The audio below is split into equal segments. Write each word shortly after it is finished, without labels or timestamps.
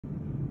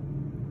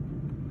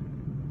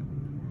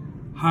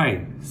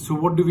Hi, so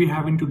what do we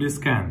have in today's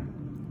scan?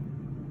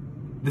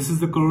 This is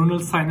the coronal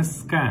sinus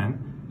scan.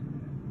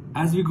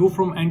 As we go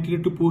from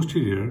anterior to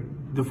posterior,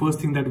 the first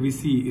thing that we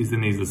see is the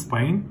nasal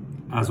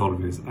spine, as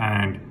always,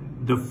 and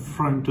the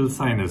frontal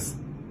sinus,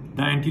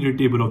 the anterior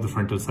table of the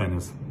frontal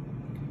sinus.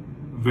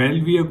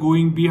 While we are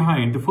going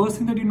behind, the first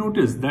thing that you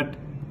notice that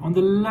on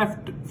the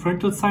left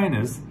frontal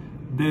sinus,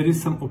 there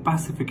is some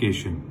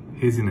opacification,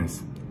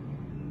 haziness.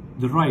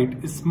 The right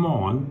is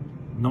small,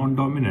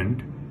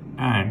 non-dominant,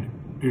 and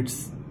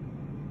it's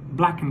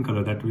black in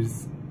color. That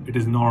is, it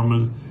is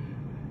normal,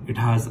 it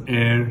has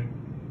air.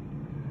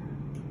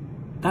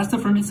 That's the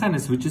frontal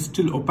sinus, which is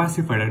still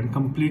opacified and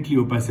completely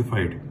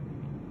opacified.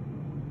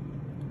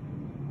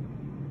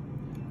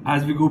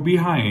 As we go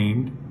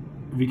behind,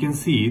 we can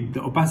see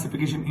the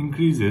opacification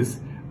increases,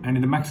 and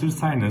in the maxillary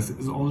sinus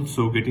is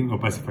also getting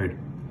opacified.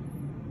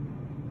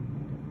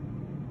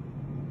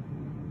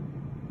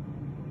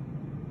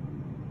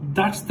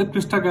 That's the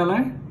crista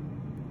galli,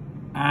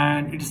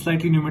 and it is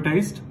slightly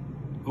pneumatized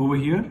over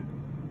here.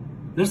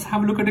 Let's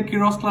have a look at the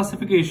Keros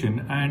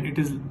classification, and it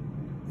is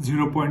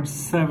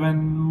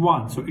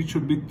 0.71, so it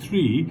should be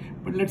 3,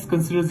 but let's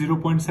consider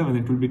 0.7,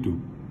 it will be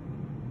 2.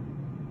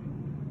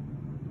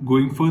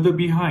 Going further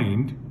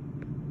behind,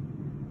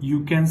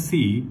 you can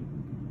see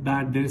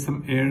that there is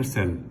some air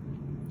cell.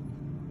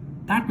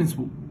 That means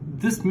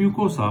this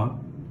mucosa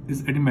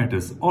is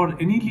edematous, or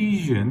any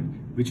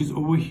lesion which is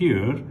over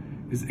here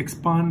is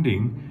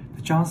expanding.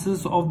 The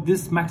chances of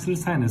this maxillary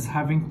sinus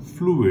having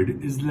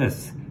fluid is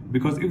less,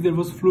 because if there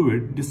was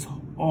fluid, this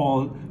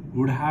all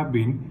would have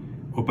been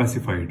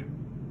opacified.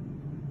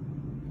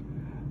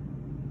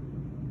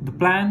 The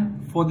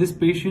plan for this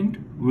patient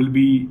will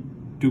be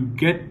to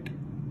get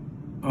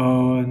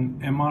an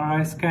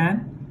MRI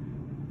scan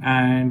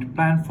and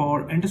plan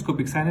for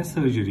endoscopic sinus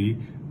surgery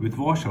with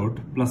washout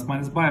plus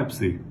minus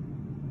biopsy.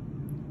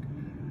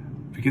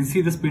 We can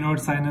see the sphenoid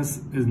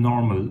sinus is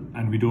normal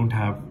and we don't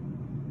have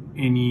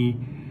any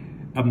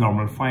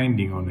abnormal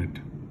finding on it.